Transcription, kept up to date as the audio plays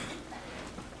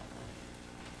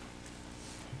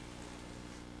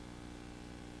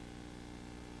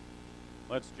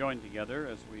Let's join together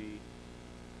as we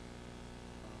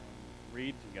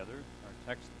read together our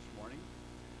text this morning.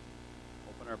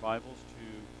 Open our Bibles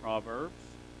to Proverbs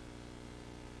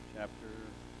chapter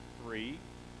 3,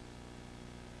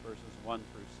 verses 1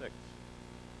 through 6.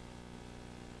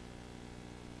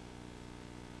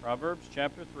 Proverbs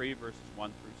chapter 3, verses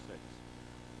 1 through 6.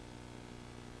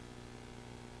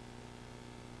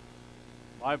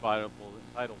 My Bible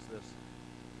entitles this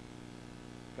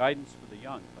Guidance for the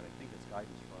Young, but I think it's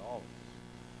guidance for all of us.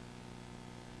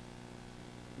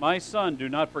 My son, do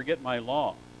not forget my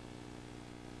law,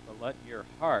 but let your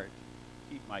heart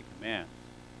keep my commands.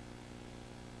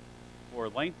 For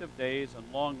length of days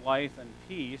and long life and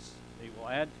peace they will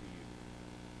add to you.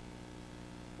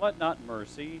 Let not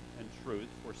mercy and truth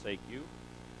forsake you.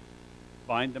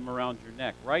 Bind them around your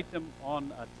neck. Write them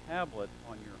on a tablet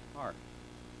on your heart.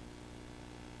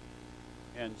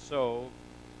 And so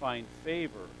find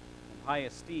favor and high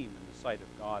esteem in the sight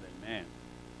of God and man.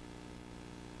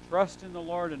 Trust in the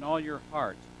Lord in all your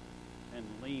heart, and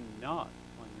lean not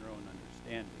on your own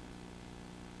understanding.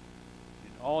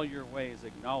 In all your ways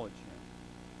acknowledge him,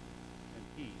 and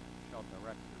he shall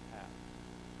direct your path.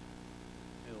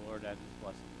 May the Lord add his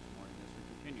blessing this morning as we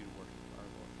continue to worship our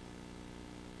Lord.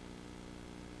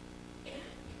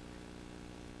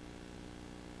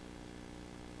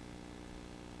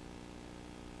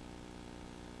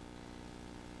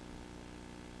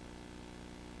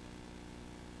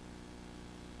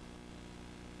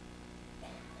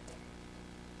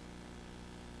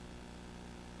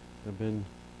 I've been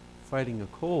fighting a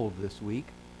cold this week,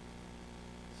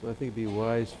 so I think it'd be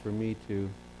wise for me to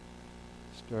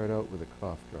start out with a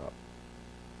cough drop.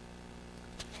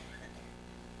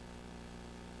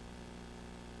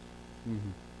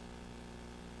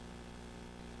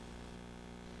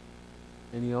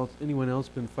 Anyone else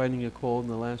been fighting a cold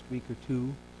in the last week or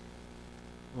two?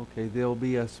 Okay, there'll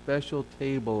be a special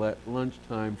table at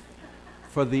lunchtime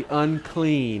for the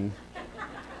unclean.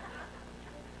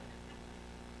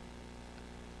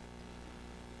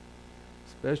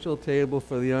 Special table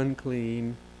for the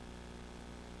unclean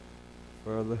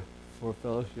for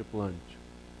fellowship lunch.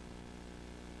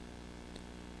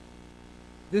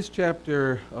 This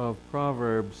chapter of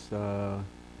Proverbs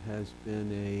has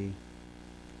been a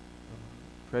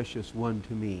precious one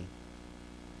to me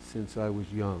since I was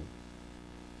young.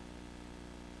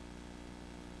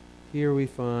 Here we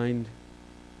find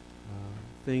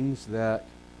things that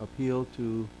appeal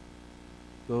to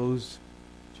those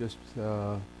just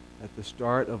at the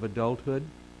start of adulthood,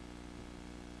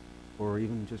 or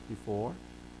even just before,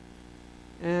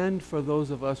 and for those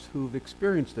of us who've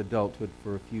experienced adulthood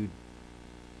for a few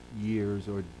years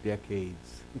or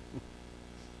decades.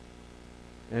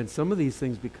 And some of these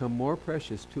things become more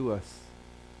precious to us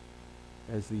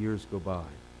as the years go by.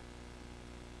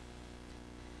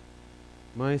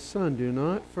 My son, do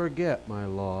not forget my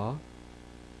law,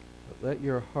 but let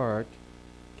your heart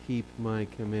keep my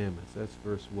commandments. That's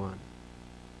verse 1.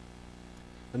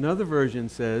 Another version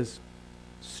says,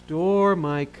 store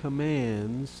my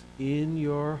commands in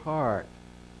your heart.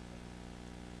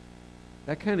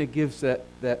 That kind of gives that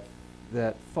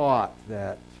thought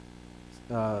that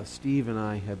Steve and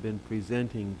I have been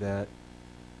presenting, that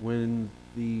when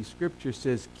the scripture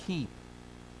says keep,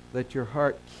 let your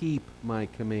heart keep my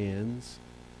commands,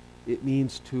 it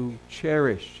means to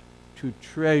cherish, to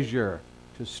treasure,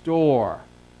 to store.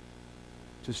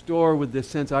 To store with the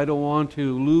sense, I don't want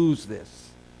to lose this.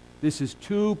 This is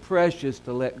too precious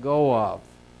to let go of,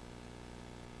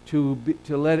 to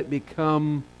let it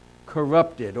become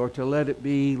corrupted, or to let it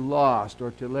be lost, or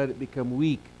to let it become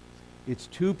weak. It's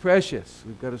too precious.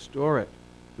 We've got to store it.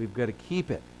 We've got to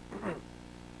keep it.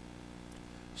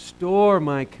 Store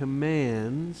my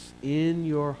commands in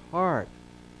your heart.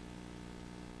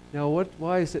 Now,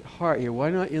 why is it heart here? Why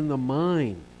not in the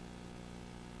mind?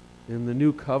 In the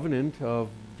New Covenant of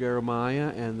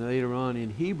Jeremiah, and later on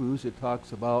in Hebrews, it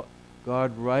talks about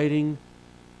God writing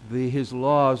his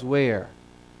laws where?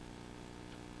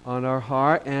 On our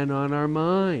heart and on our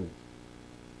mind.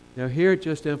 Now here it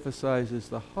just emphasizes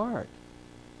the heart.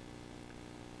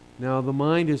 Now the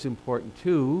mind is important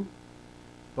too,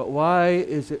 but why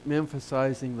is it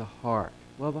emphasizing the heart?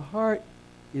 Well, the heart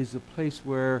is a place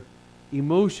where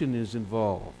emotion is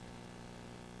involved.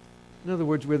 In other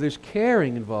words, where there's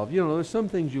caring involved. You know, there's some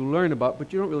things you learn about,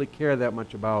 but you don't really care that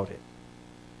much about it.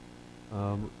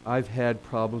 I've had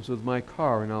problems with my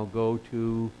car, and I'll go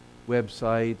to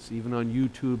websites, even on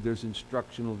YouTube, there's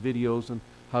instructional videos on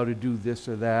how to do this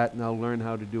or that, and I'll learn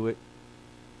how to do it.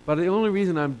 But the only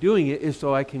reason I'm doing it is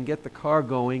so I can get the car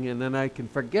going, and then I can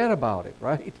forget about it,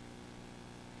 right?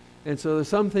 And so there's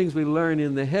some things we learn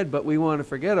in the head, but we want to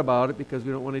forget about it because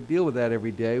we don't want to deal with that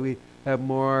every day. We have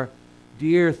more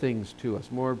dear things to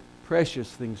us, more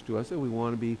precious things to us that we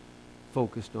want to be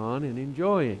focused on and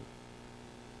enjoying.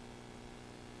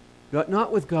 But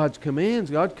not with God's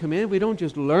commands. God's command, we don't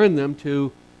just learn them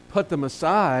to put them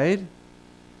aside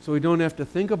so we don't have to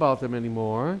think about them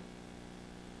anymore.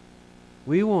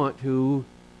 We want to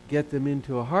get them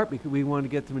into a heart because we want to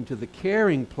get them into the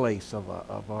caring place of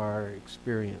our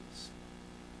experience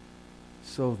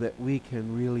so that we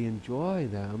can really enjoy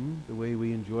them the way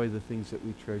we enjoy the things that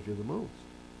we treasure the most.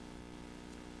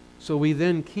 So we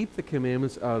then keep the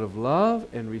commandments out of love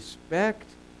and respect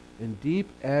and deep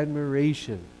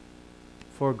admiration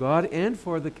for God and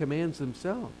for the commands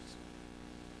themselves.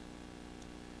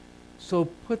 So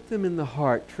put them in the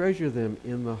heart, treasure them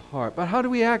in the heart. But how do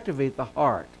we activate the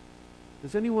heart?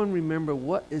 Does anyone remember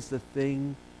what is the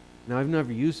thing? Now, I've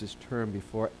never used this term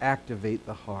before, activate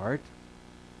the heart.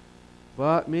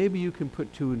 But maybe you can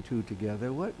put two and two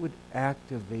together. What would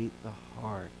activate the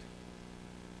heart?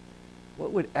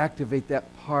 What would activate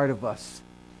that part of us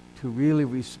to really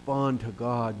respond to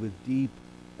God with deep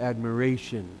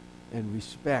admiration and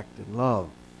respect and love?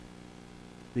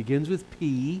 Begins with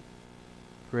P,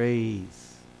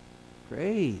 praise.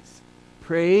 Praise.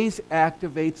 Praise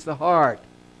activates the heart.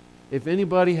 If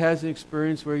anybody has an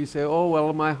experience where you say, oh,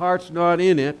 well, my heart's not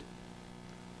in it.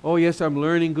 Oh, yes, I'm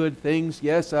learning good things.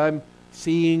 Yes, I'm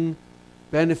seeing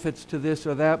benefits to this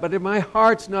or that. But if my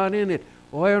heart's not in it,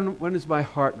 when is my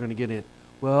heart going to get in it?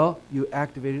 Well, you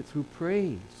activate it through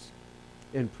praise.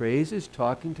 And praise is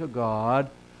talking to God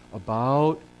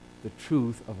about the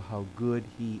truth of how good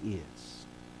He is.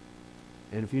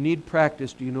 And if you need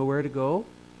practice, do you know where to go?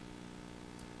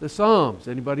 The Psalms.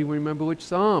 Anybody remember which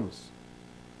Psalms?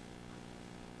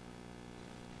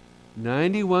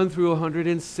 91 through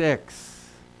 106.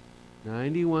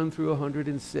 91 through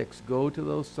 106. Go to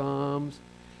those Psalms,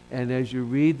 and as you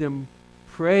read them,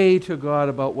 pray to God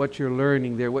about what you're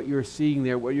learning there, what you're seeing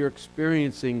there, what you're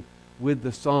experiencing with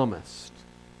the psalmist.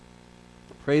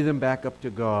 Pray them back up to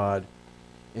God,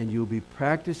 and you'll be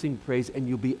practicing praise, and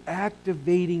you'll be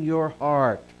activating your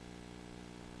heart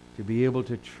to be able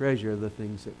to treasure the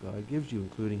things that God gives you,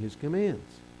 including His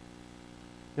commands.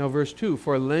 Now, verse 2,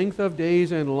 for length of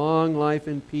days and long life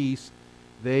and peace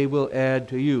they will add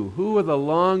to you. Who are the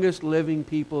longest living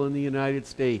people in the United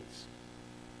States?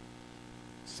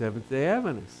 Seventh-day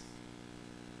Adventists.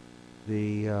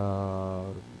 The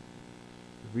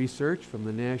research from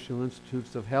the National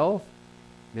Institutes of Health,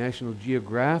 National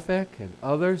Geographic, and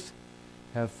others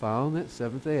have found that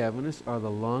Seventh-day Adventists are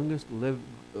the longest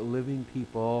living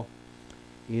people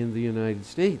in the United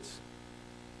States.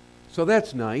 So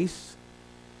that's nice.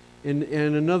 In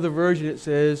another version it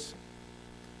says,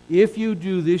 if you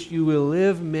do this, you will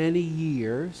live many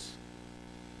years,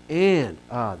 and,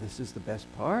 this is the best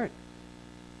part,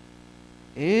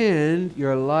 and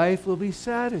your life will be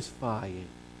satisfying.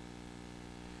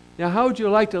 Now, how would you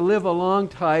like to live a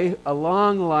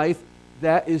long life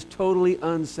that is totally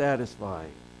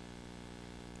unsatisfying?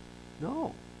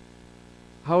 No.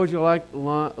 How would you like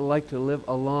to live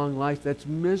a long life that's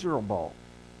miserable?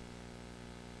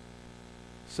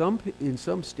 In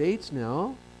some states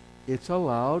now, it's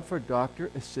allowed for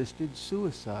doctor-assisted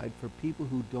suicide for people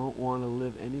who don't want to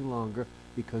live any longer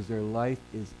because their life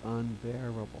is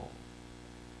unbearable.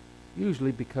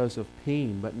 Usually because of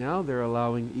pain, but now they're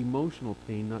allowing emotional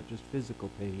pain, not just physical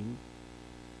pain.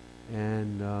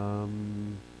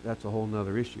 And that's a whole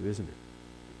nother issue, isn't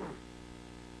it?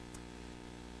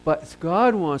 But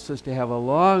God wants us to have a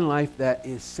long life that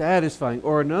is satisfying.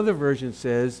 Or another version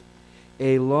says,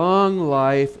 a long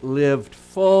life lived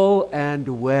full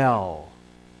and well.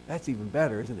 That's even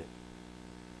better, isn't it?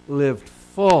 Lived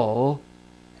full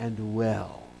and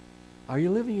well. Are you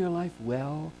living your life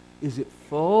well? Is it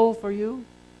full for you?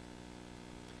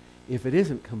 If it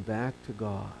isn't, come back to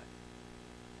God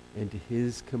and to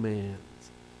His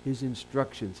commands, His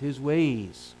instructions, His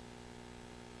ways.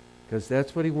 Because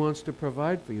that's what He wants to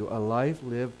provide for you, a life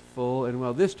lived full and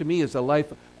well. This to me is a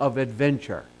life of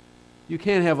adventure. You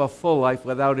can't have a full life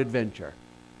without adventure.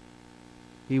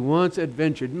 He wants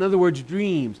adventure. In other words,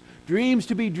 dreams. Dreams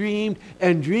to be dreamed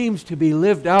and dreams to be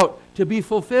lived out, to be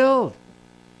fulfilled.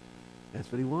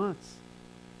 That's what He wants.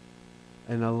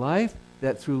 And a life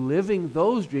that through living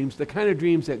those dreams, the kind of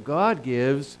dreams that God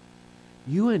gives,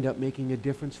 you end up making a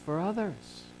difference for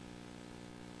others.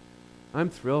 I'm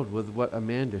thrilled with what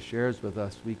Amanda shares with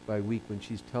us week by week when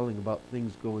she's telling about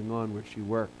things going on where she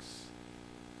works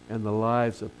and the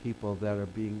lives of people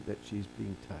she's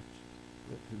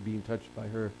being touched by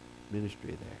her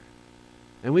ministry there.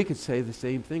 And we could say the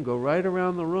same thing. Go right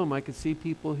around the room. I could see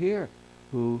people here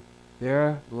who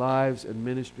their lives and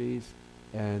ministries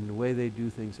and the way they do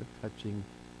things are touching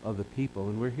other people.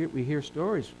 And we hear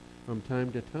stories from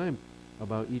time to time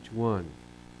about each one.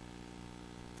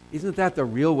 Isn't that the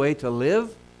real way to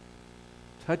live?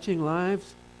 Touching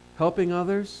lives, helping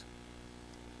others.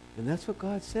 And that's what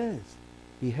God says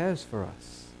He has for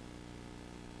us.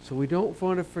 So we don't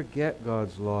want to forget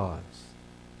God's laws.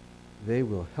 They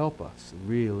will help us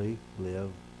really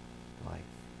live life.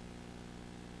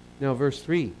 Now verse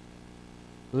 3.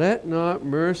 Let not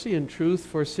mercy and truth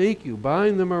forsake you.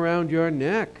 Bind them around your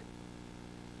neck.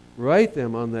 Write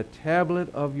them on the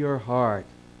tablet of your heart.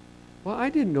 Well, I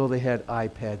didn't know they had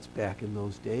iPads back in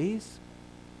those days.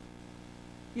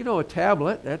 You know, a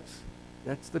tablet,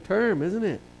 that's the term, isn't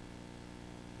it?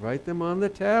 Write them on the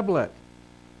tablet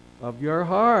of your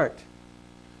heart.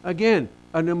 Again,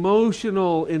 an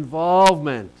emotional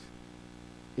involvement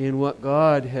in what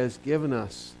God has given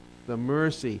us, the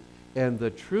mercy and the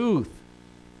truth.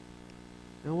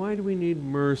 Now, why do we need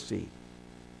mercy?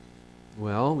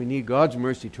 Well, we need God's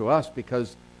mercy to us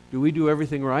because do we do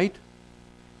everything right?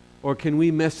 Or can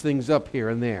we mess things up here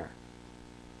and there?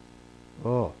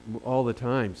 Oh, all the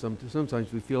time.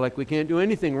 Sometimes we feel like we can't do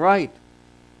anything right.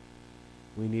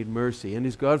 We need mercy. And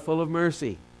is God full of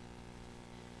mercy?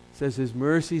 It says His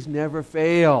mercies never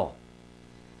fail.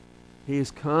 He is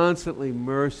constantly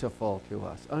merciful to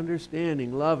us,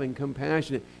 understanding, loving,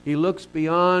 compassionate. He looks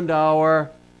beyond our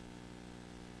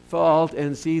fault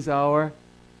and sees our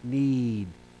need.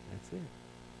 That's it.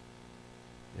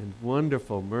 And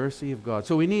wonderful mercy of God.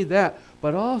 So we need that.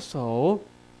 But also,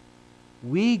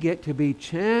 we get to be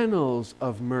channels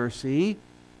of mercy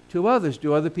to others.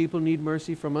 Do other people need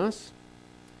mercy from us?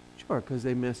 Sure, because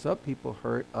they mess up. People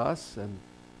hurt us,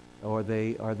 or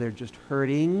they're just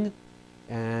hurting,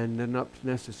 and they're not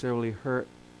necessarily hurt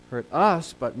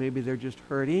us, but maybe they're just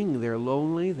hurting. They're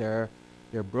lonely. They're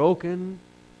broken.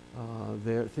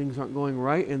 Things aren't going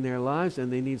right in their lives,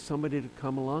 and they need somebody to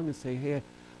come along and say, "Hey,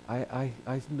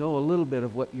 I know a little bit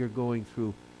of what you're going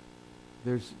through.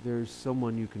 There's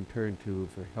someone you can turn to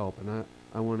for help, and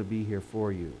I want to be here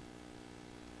for you."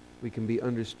 We can be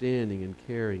understanding and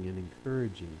caring and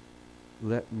encouraging.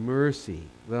 Let mercy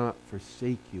not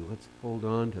forsake you. Let's hold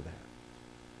on to that.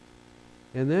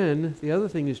 And then the other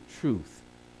thing is truth.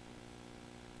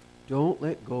 Don't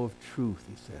let go of truth,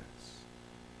 he says.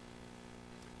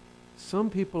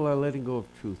 Some people are letting go of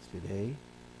truth today,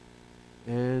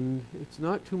 and it's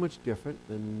not too much different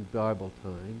than Bible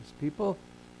times. People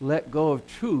let go of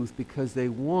truth because they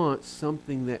want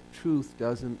something that truth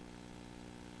doesn't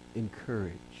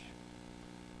encourage.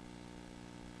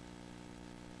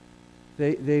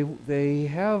 They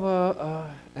have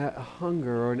a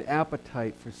hunger or an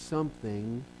appetite for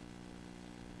something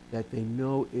that they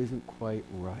know isn't quite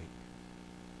right.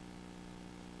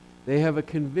 They have a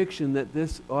conviction that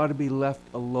this ought to be left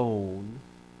alone.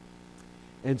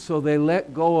 And so they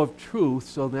let go of truth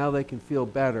so now they can feel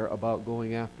better about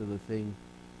going after the thing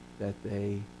that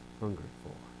they hungered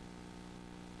for.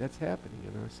 That's happening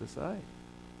in our society.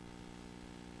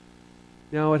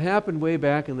 Now, it happened way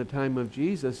back in the time of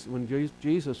Jesus, when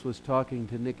Jesus was talking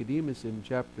to Nicodemus in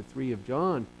chapter 3 of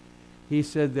John. He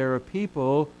said there are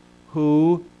people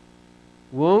who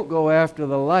won't go after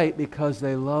the light because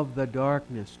they love the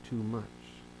darkness too much.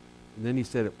 And then he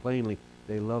said it plainly,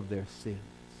 they love their sins.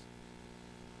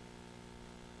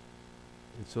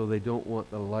 And so they don't want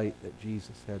the light that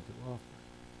Jesus had to offer.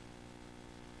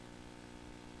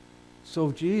 So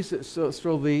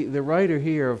the writer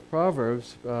here of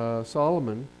Proverbs,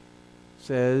 Solomon,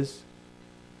 says,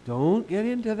 don't get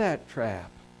into that trap.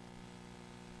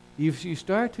 If you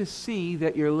start to see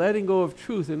that you're letting go of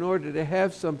truth in order to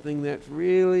have something that's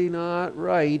really not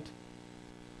right,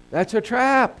 that's a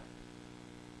trap.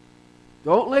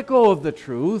 Don't let go of the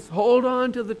truth. Hold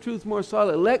on to the truth more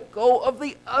solidly. Let go of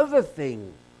the other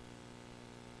thing.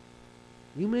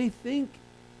 You may think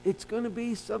it's going to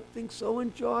be something so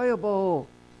enjoyable,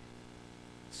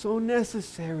 so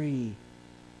necessary.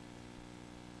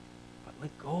 But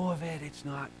let go of it. It's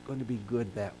not going to be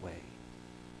good that way.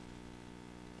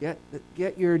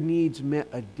 Get your needs met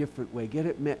a different way. Get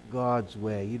it met God's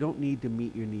way. You don't need to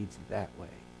meet your needs that way.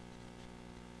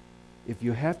 If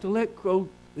you have to let go,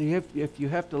 if you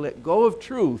have to let go of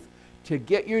truth to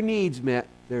get your needs met,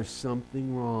 there's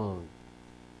something wrong.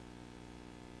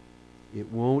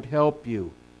 It won't help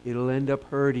you. It'll end up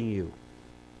hurting you.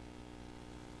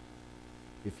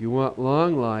 If you want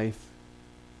long life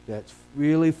that's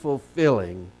really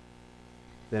fulfilling,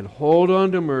 then hold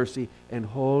on to mercy and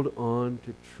hold on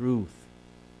to truth.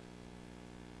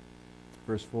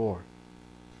 Verse 4.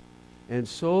 and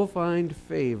so find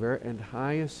favor and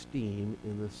high esteem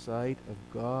in the sight of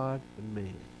God and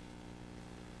man.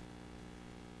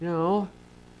 Now,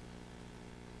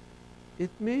 it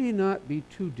may not be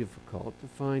too difficult to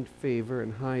find favor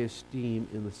and high esteem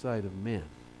in the sight of men.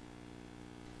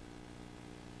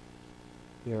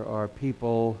 There are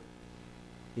people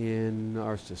in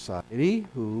our society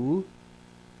who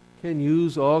can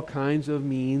use all kinds of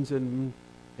means and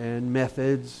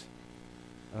methods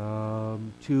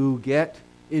to get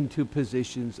into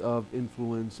positions of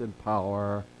influence and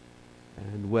power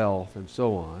and wealth and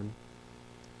so on,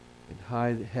 and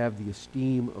have the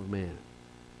esteem of man.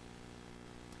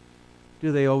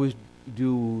 Do they always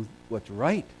do what's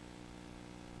right?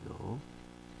 No.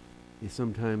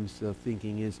 Sometimes the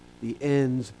thinking is the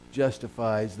ends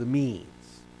justifies the means.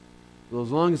 So as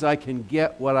long as I can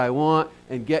get what I want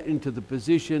and get into the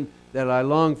position that I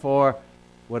long for,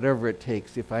 whatever it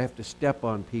takes, if I have to step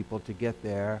on people to get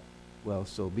there, well,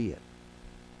 so be it.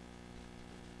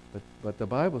 But the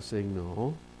Bible's saying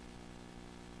no.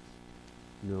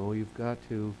 No, you've got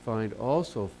to find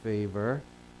also favor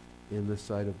in the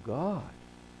sight of God.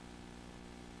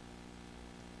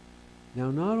 Now,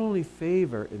 not only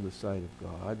favor in the sight of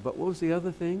God, but what was the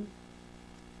other thing?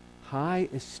 High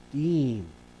esteem.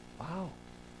 Wow.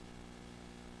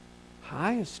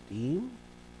 High esteem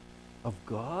of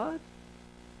God?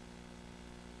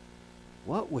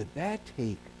 What would that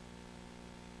take?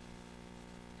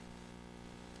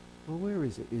 Well, where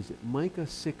is it? Is it Micah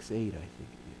 6:8, I think it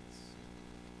is.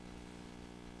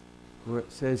 Where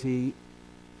it says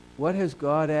what has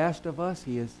God asked of us?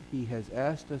 He has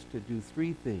asked us to do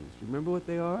three things. Do you remember what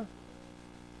they are?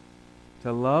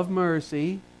 To love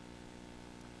mercy,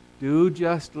 do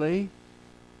justly,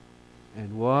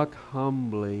 and walk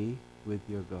humbly with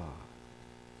your God.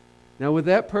 Now, would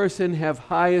that person have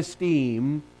high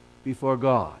esteem before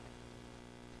God?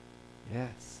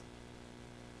 Yes.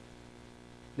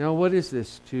 Now, what is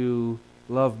this to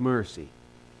love mercy?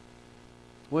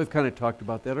 Well, we've kind of talked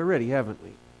about that already, haven't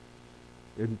we?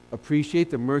 And appreciate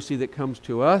the mercy that comes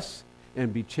to us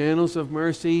and be channels of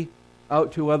mercy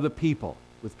out to other people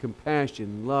with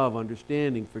compassion, love,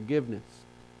 understanding, forgiveness.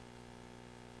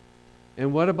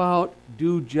 And what about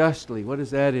do justly? What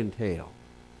does that entail?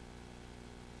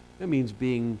 That means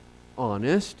being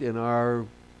honest in our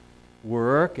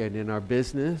work and in our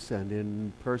business and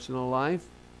in personal life.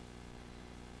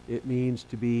 It means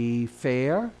to be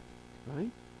fair,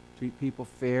 right? Treat people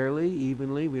fairly,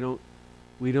 evenly. We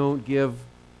don't give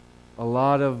a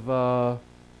lot of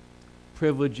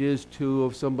privileges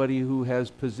to somebody who has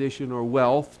position or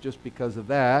wealth just because of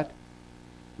that.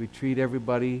 We treat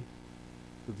everybody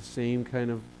with the same kind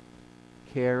of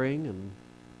caring and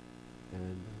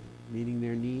meeting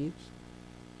their needs.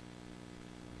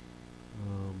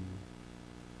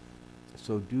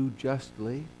 So do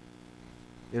justly.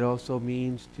 It also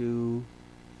means to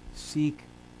seek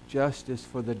justice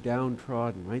for the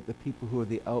downtrodden, right? The people who are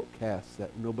the outcasts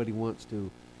that nobody wants to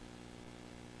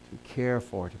care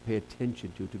for, to pay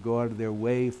attention to go out of their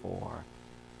way for.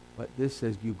 But this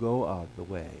says you go out of the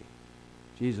way.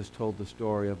 Jesus told the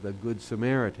story of the Good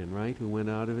Samaritan, right, who went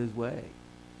out of his way.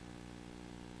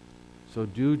 So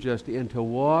do justly and to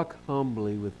walk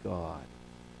humbly with God.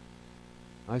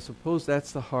 I suppose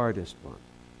that's the hardest one,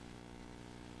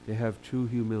 to have true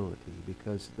humility,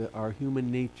 because our human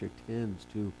nature tends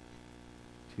to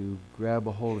grab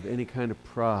a hold of any kind of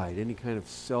pride, any kind of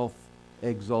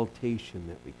self-exaltation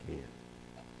that we can.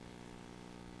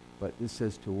 But this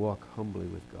says to walk humbly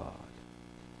with God.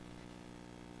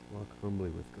 Walk humbly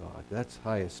with God. That's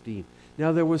high esteem.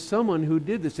 Now, there was someone who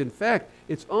did this. In fact,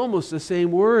 it's almost the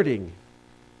same wording.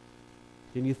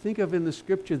 Can you think of in the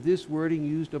Scripture this wording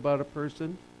used about a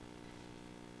person?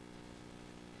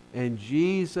 And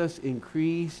Jesus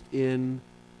increased in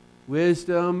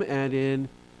wisdom and in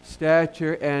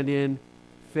stature and in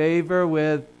favor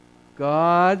with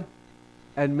God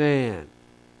and man.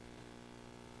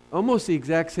 Almost the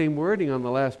exact same wording on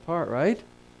the last part, right?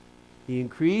 He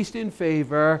increased in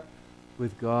favor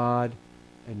with God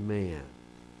and man.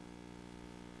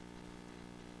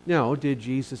 Now, did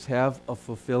Jesus have a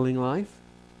fulfilling life?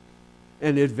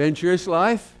 An adventurous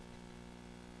life?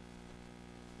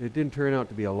 It didn't turn out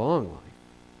to be a long life.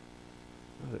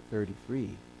 Not at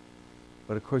 33.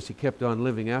 But of course he kept on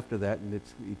living after that, and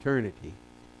it's eternity.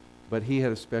 But he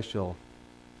had a special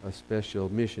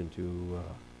mission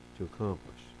to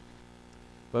accomplish.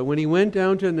 But when he went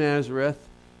down to Nazareth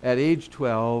at age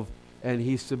 12, and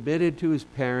he submitted to his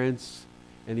parents,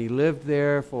 and he lived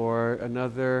there for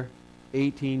another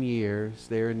 18 years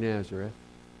there in Nazareth,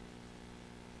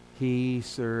 he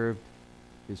served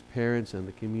his parents and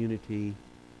the community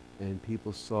and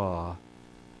people saw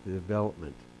the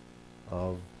development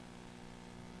of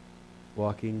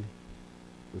walking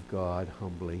with God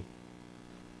humbly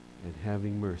and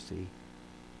having mercy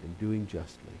and doing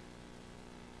justly.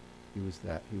 He was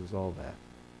that. He was all that.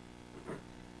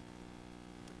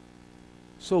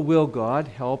 So will God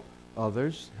help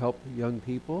others, help young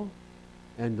people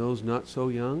and those not so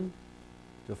young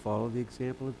to follow the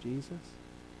example of Jesus?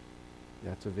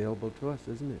 That's available to us,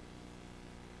 isn't it?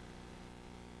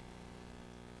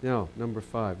 Now, number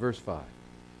 5, verse 5.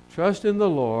 Trust in the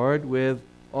Lord with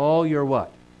all your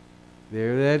what?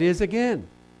 There that is again.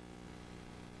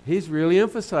 He's really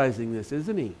emphasizing this,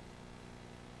 isn't he?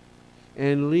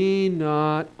 And lean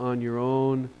not on your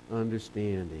own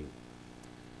understanding.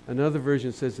 Another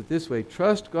version says it this way: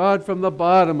 trust God from the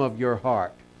bottom of your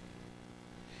heart.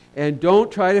 And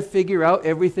don't try to figure out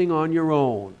everything on your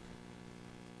own.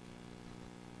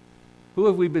 Who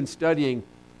have we been studying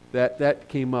that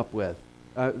came up with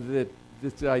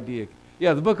this idea?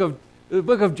 Yeah, the book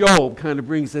of Job kind of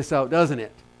brings this out, doesn't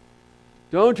it?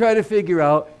 Don't try to figure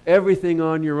out everything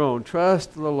on your own.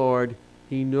 Trust the Lord.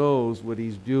 He knows what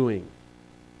He's doing.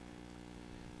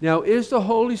 Now, is the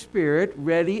Holy Spirit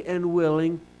ready and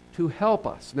willing to help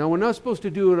us? Now, we're not supposed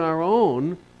to do it on our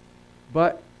own,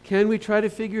 but can we try to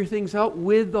figure things out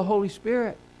with the Holy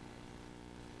Spirit?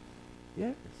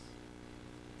 Yes.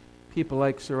 People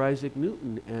like Sir Isaac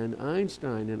Newton and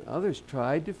Einstein and others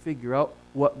tried to figure out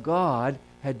what God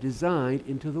had designed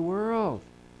into the world.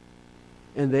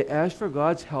 And they asked for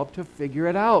God's help to figure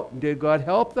it out. Did God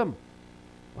help them?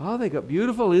 Well, they got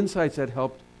beautiful insights that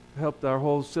helped our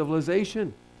whole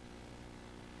civilization.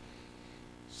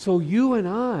 So you and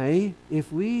I,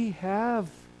 if we have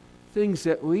things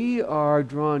that we are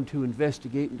drawn to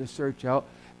investigate and to search out,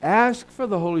 ask for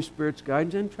the Holy Spirit's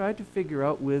guidance and try to figure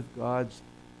out with God's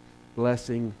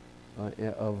blessing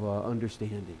of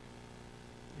understanding.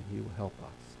 And He will help us.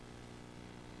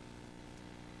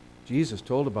 Jesus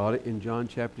told about it in John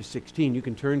chapter 16. You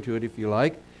can turn to it if you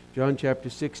like. John chapter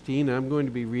 16, I'm going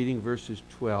to be reading verses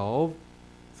 12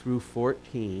 through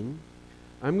 14.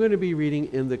 I'm going to be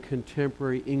reading in the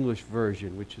Contemporary English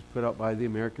Version, which is put out by the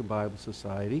American Bible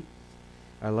Society.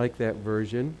 I like that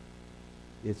version.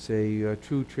 It's a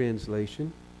true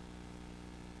translation,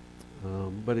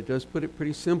 but it does put it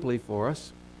pretty simply for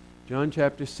us. John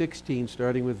chapter 16,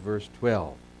 starting with verse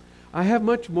 12. I have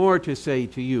much more to say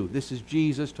to you. This is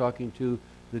Jesus talking to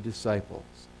the disciples.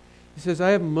 He says,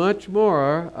 I have much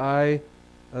more I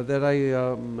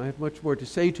have much more to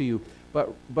say to you,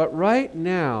 but right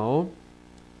now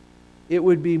it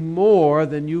would be more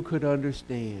than you could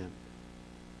understand.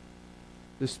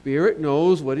 The Spirit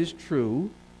knows what is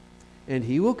true, and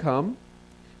He will come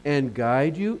and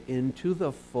guide you into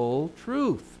the full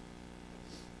truth.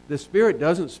 The Spirit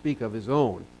doesn't speak of His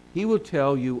own. He will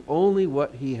tell you only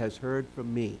what He has heard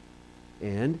from me,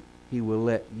 and He will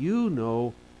let you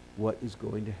know what is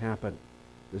going to happen.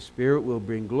 The Spirit will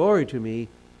bring glory to me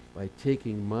by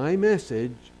taking my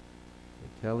message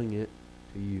and telling it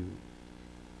to you.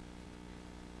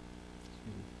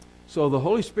 So the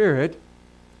Holy Spirit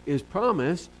is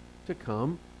promised to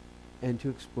come and to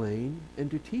explain and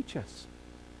to teach us.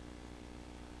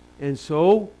 And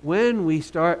so when we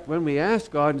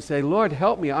ask God and say, Lord,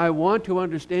 help me, I want to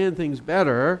understand things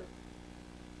better,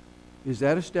 is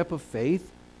that a step of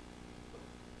faith?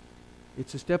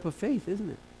 It's a step of faith, isn't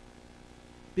it?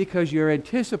 Because you're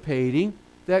anticipating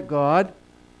that God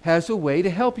has a way to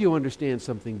help you understand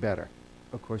something better.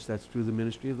 Of course, that's through the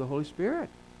ministry of the Holy Spirit.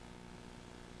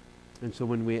 And so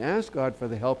when we ask God for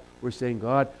the help, we're saying,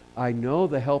 God, I know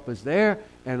the help is there,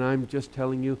 and I'm just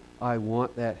telling you, I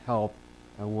want that help.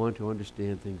 I want to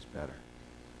understand things better.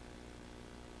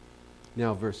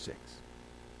 Now, verse 6.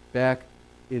 Back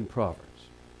in Proverbs.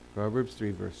 Proverbs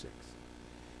 3, verse 6.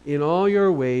 In all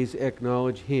your ways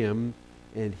acknowledge Him,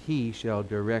 and He shall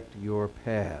direct your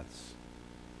paths.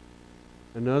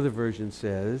 Another version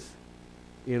says,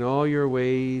 in all your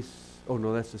ways... Oh,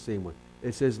 no, that's the same one.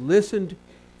 It says, listen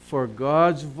for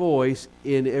God's voice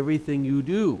in everything you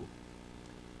do,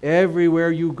 everywhere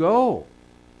you go.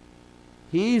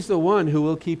 He's the one who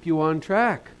will keep you on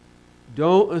track.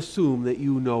 Don't assume that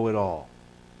you know it all.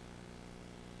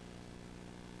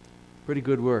 Pretty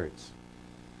good words.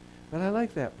 But I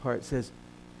like that part. It says,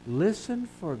 listen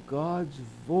for God's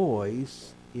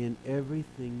voice in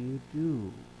everything you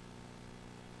do.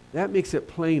 That makes it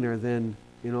plainer than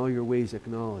in all your ways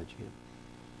acknowledge Him.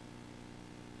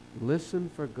 Listen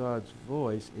for God's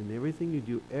voice in everything you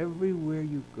do, everywhere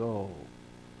you go.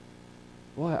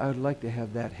 Boy, I would like to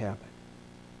have that habit.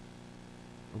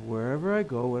 Wherever I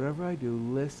go, whatever I do,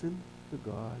 listen to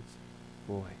God's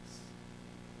voice.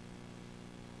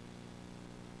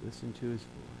 Listen to his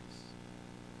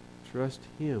voice. Trust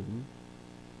him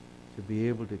to be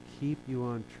able to keep you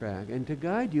on track and to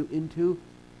guide you into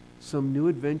some new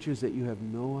adventures that you have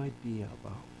no idea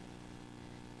about.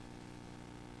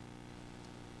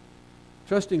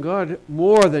 Trusting God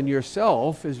more than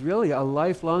yourself is really a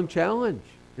lifelong challenge.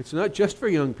 It's not just for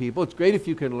young people. It's great if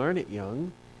you can learn it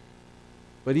young.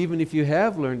 But even if you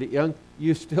have learned it young,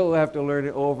 you still have to learn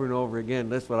it over and over again.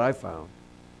 That's what I found.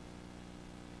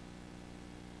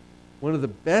 One of the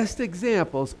best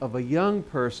examples of a young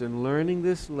person learning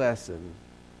this lesson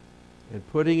and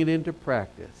putting it into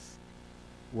practice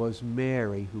was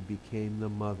Mary, who became the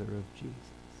mother of Jesus.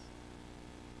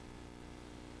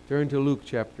 Turn to Luke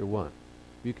chapter 1.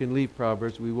 You can leave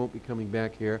Proverbs. We won't be coming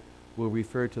back here. We'll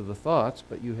refer to the thoughts,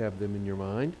 but you have them in your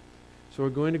mind. So we're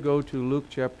going to go to Luke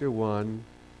chapter 1,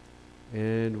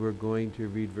 and we're going to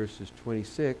read verses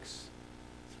 26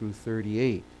 through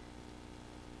 38.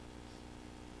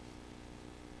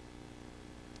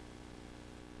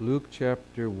 Luke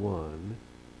chapter 1,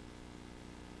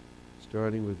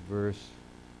 starting with verse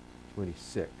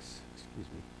 26. Excuse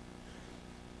me.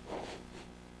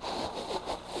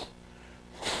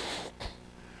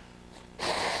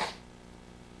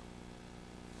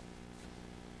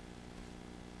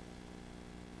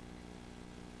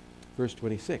 Verse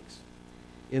 26.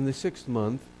 In the 6th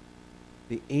month,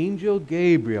 the angel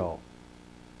Gabriel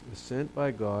was sent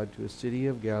by God to a city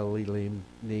of Galilee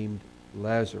named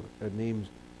Nazareth,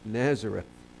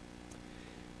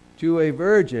 to a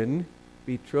virgin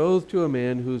betrothed to a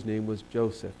man whose name was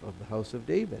Joseph, of the house of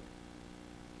David.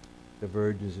 The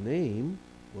virgin's name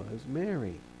was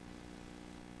Mary.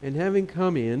 And having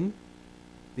come in,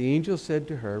 the angel said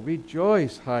to her,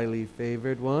 "Rejoice, highly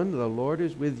favored one, the Lord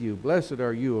is with you. Blessed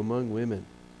are you among women."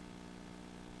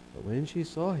 But when she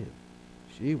saw him,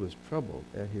 she was troubled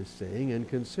at his saying, and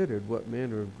considered what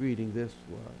manner of greeting this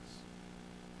was.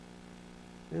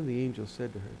 Then the angel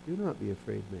said to her, "Do not be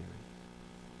afraid, Mary,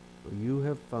 for you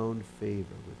have found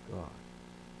favor with God.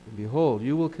 And behold,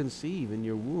 you will conceive in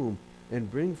your womb, and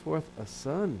bring forth a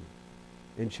son,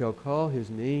 and shall call his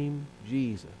name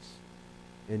Jesus.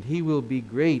 And he will be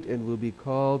great, and will be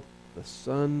called the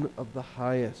Son of the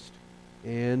Highest.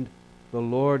 And the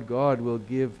Lord God will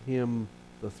give him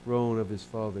the throne of his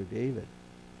father David.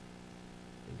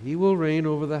 And he will reign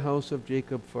over the house of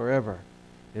Jacob forever,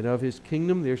 and of his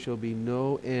kingdom there shall be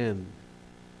no end."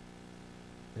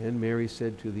 Then Mary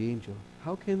said to the angel,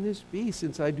 "How can this be,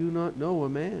 since I do not know a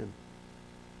man?"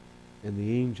 And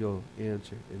the angel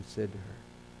answered and said to her,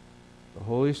 "The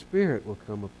Holy Spirit will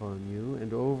come upon you,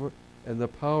 and the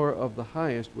power of the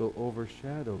Highest will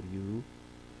overshadow you.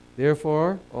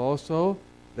 Therefore also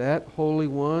that Holy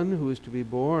One who is to be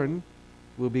born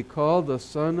will be called the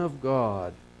Son of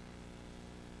God.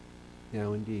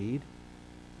 Now indeed,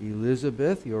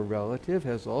 Elizabeth, your relative,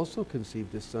 has also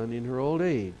conceived a son in her old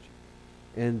age,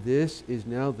 and this is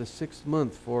now the 6th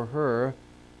month for her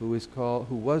who was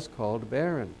called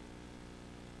barren.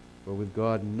 For with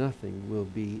God nothing will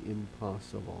be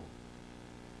impossible."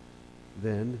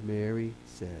 Then Mary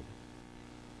said,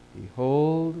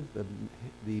 "Behold,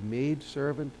 the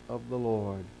maidservant of the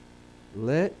Lord.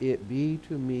 Let it be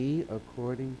to me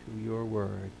according to your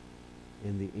word."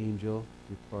 And the angel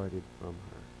departed from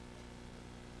her.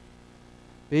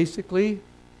 Basically,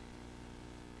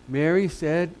 Mary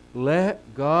said,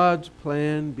 "Let God's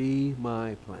plan be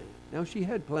my plan." Now, she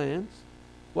had plans.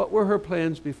 What were her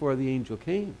plans before the angel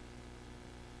came?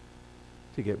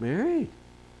 To get married.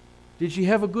 Did she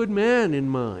have a good man in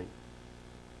mind?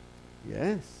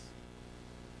 Yes.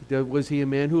 Was he a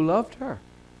man who loved her?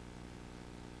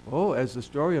 Oh, as the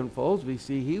story unfolds, we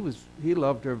see he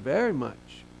loved her very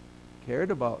much,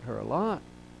 cared about her a lot.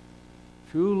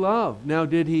 True love. Now,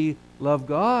 did he love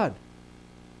God?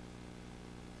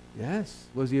 Yes.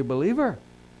 Was he a believer?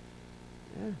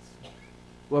 Yes.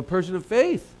 Well, a person of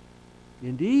faith.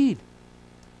 Indeed.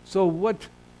 So what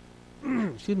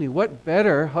what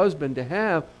better husband to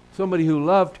have? Somebody who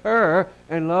loved her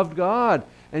and loved God.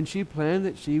 And she planned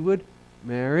that she would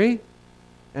marry,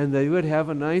 and they would have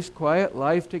a nice, quiet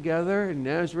life together in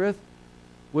Nazareth.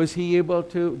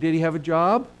 Did he have a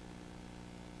job?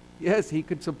 Yes, he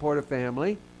could support a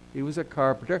family. He was a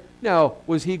carpenter. Now,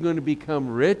 was he going to become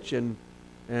rich and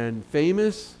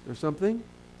famous or something?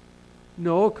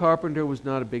 No, a carpenter was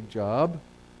not a big job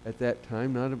at that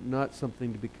time, not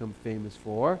something to become famous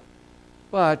for.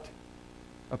 But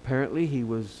apparently he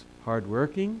was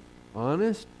hardworking,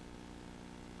 honest,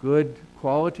 good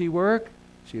quality work.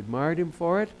 She admired him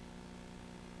for it.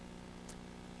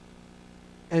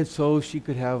 And so she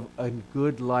could have a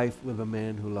good life with a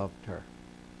man who loved her.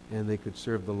 And they could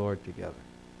serve the Lord together.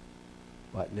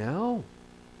 But now,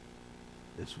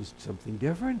 This was something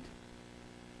different.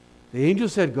 The angel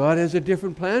said, God has a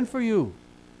different plan for you.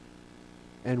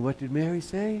 And what did Mary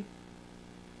say?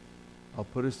 I'll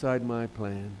put aside my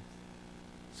plans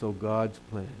so God's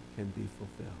plan can be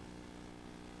fulfilled.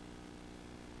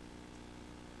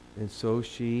 And so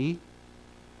she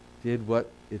did what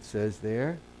it says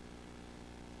there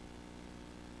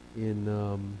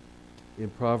in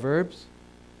Proverbs.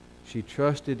 She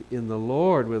trusted in the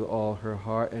Lord with all her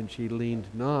heart, and she leaned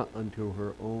not unto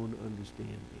her own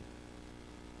understanding.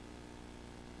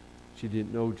 She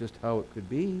didn't know just how it could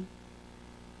be.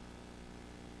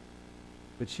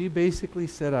 But she basically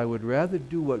said, I would rather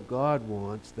do what God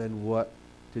wants than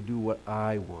to do what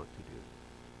I want to do.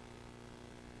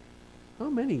 How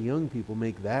many young people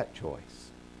make that choice?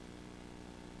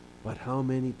 But how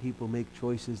many people make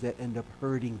choices that end up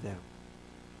hurting them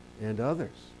and others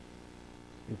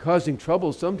and causing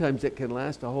trouble sometimes that can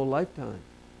last a whole lifetime?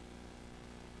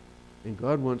 And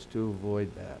God wants to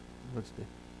avoid that. He wants to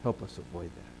help us avoid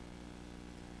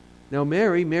that. Now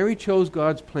Mary chose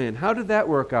God's plan. How did that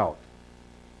work out?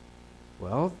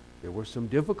 Well, there were some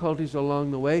difficulties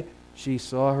along the way. She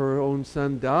saw her own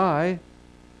son die.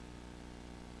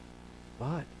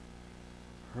 But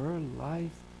her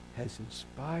life has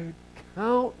inspired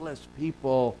countless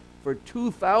people for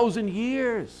 2,000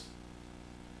 years.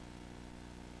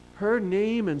 Her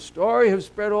name and story have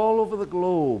spread all over the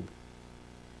globe.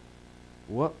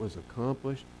 What was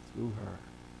accomplished through her?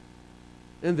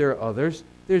 And there are others.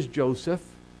 There's Joseph.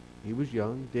 He was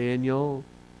young. Daniel,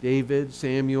 David,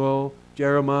 Samuel,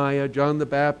 Jeremiah, John the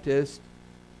Baptist,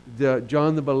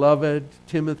 John the Beloved,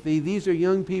 Timothy. These are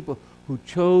young people who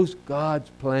chose God's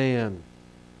plan.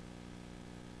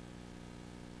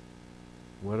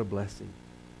 What a blessing.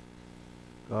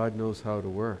 God knows how to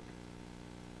work.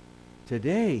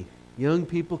 Today, young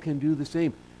people can do the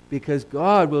same because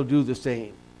God will do the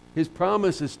same. His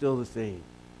promise is still the same.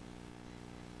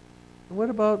 And what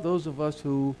about those of us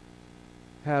who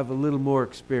have a little more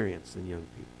experience than young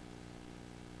people?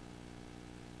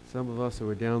 Some of us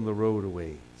are down the road a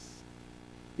ways.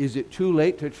 Is it too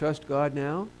late to trust God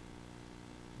now?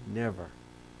 Never.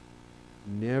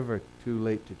 Never too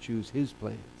late to choose His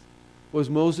plans. Was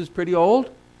Moses pretty old?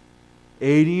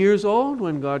 80 years old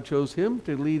when God chose him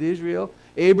to lead Israel.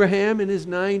 Abraham in his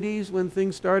 90s when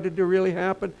things started to really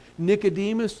happen.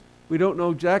 Nicodemus, we don't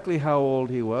know exactly how old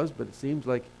he was, but it seems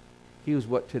like he was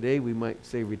what today we might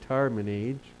say retirement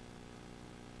age.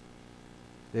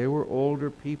 They were older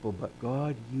people, but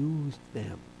God used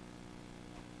them.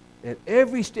 At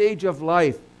every stage of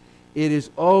life, it is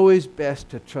always best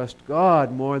to trust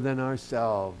God more than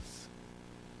ourselves.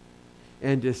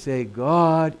 And to say,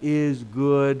 God is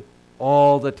good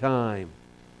all the time.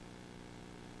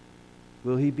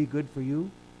 Will He be good for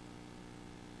you?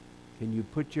 Can you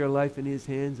put your life in His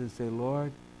hands and say,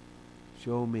 Lord,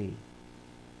 show me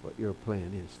what your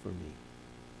plan is for me?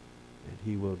 And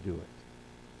He will do it.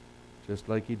 Just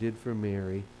like He did for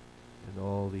Mary and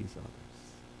all these others.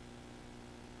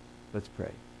 Let's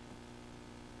pray.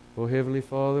 Oh, Heavenly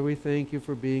Father, we thank You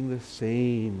for being the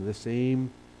same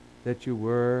that You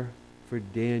were for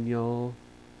Daniel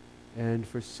and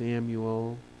for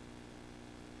Samuel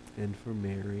and for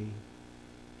Mary.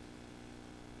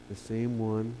 The same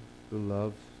one who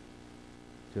loves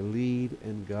to lead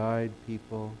and guide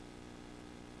people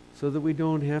so that we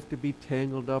don't have to be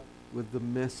tangled up with the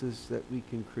messes that we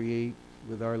can create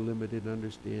with our limited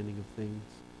understanding of things.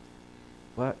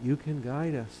 But You can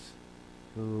guide us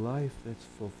to a life that's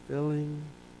fulfilling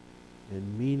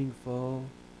and meaningful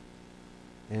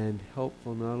and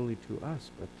helpful not only to us,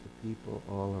 but to people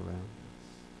all around us.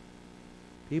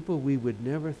 People we would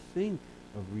never think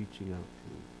of reaching out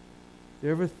to,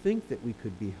 never think that we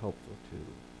could be helpful to.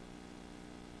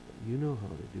 But You know how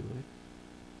to do it.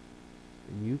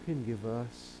 And You can give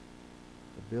us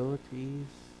abilities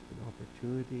and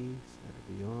opportunities that are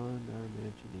beyond our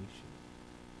imagination.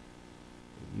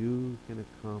 And You can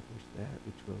accomplish that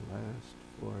which will last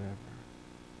forever.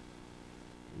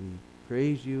 We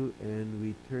praise You and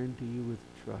we turn to You with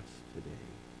trust today.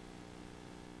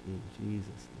 In Jesus'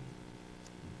 name.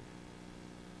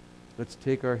 Let's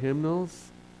take our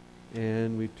hymnals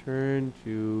and we turn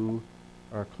to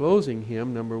our closing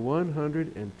hymn, number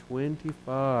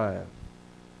 125.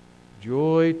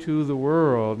 Joy to the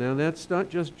world. Now that's not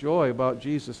just joy about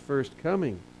Jesus' first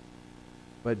coming,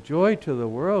 but joy to the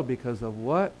world because of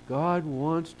what God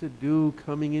wants to do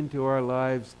coming into our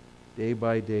lives day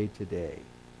by day today.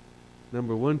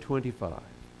 Number 125.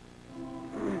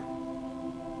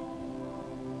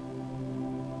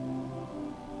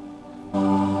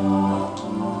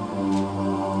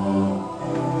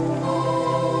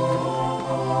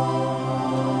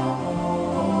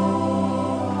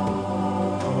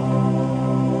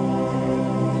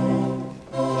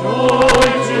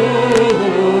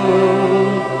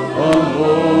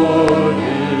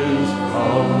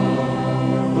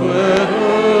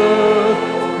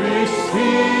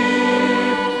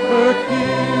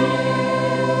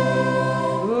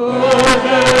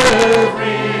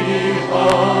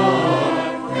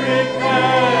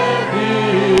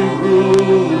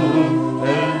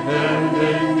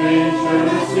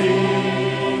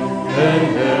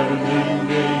 and heaven and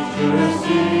nature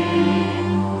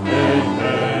sing, and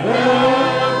heaven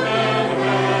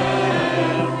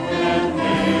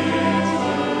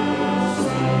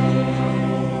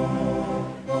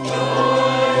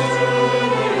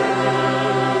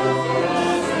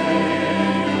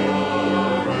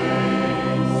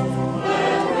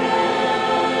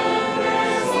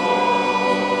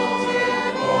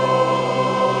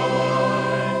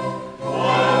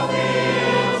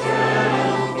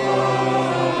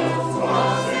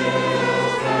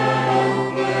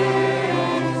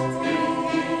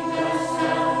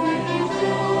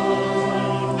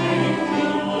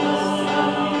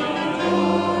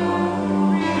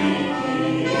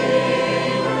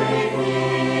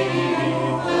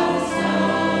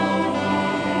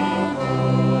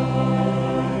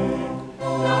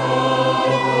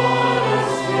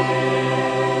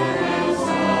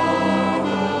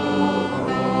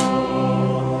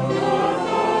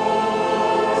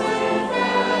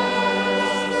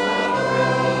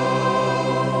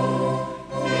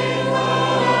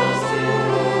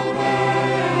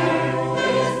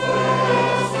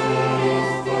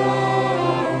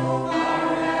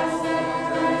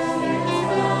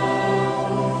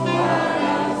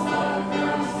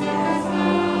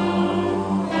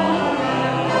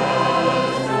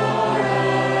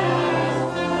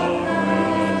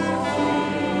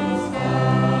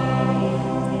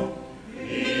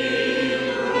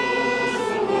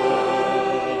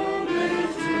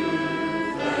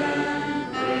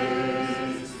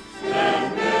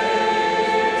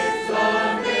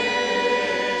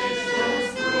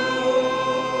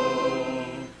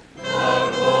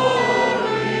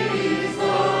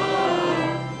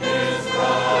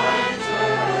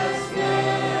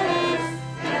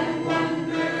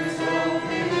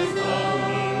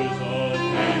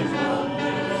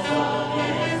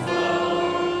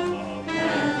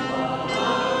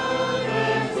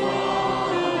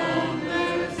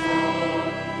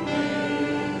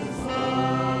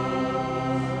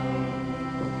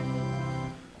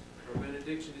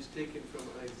is taken from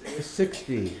Isaiah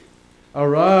 60.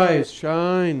 Arise,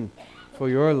 shine, for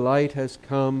your light has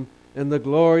come, and the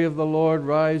glory of the Lord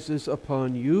rises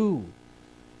upon you.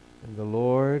 And the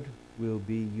Lord will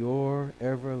be your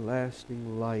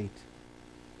everlasting light,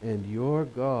 and your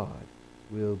God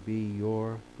will be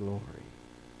your glory.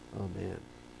 Amen.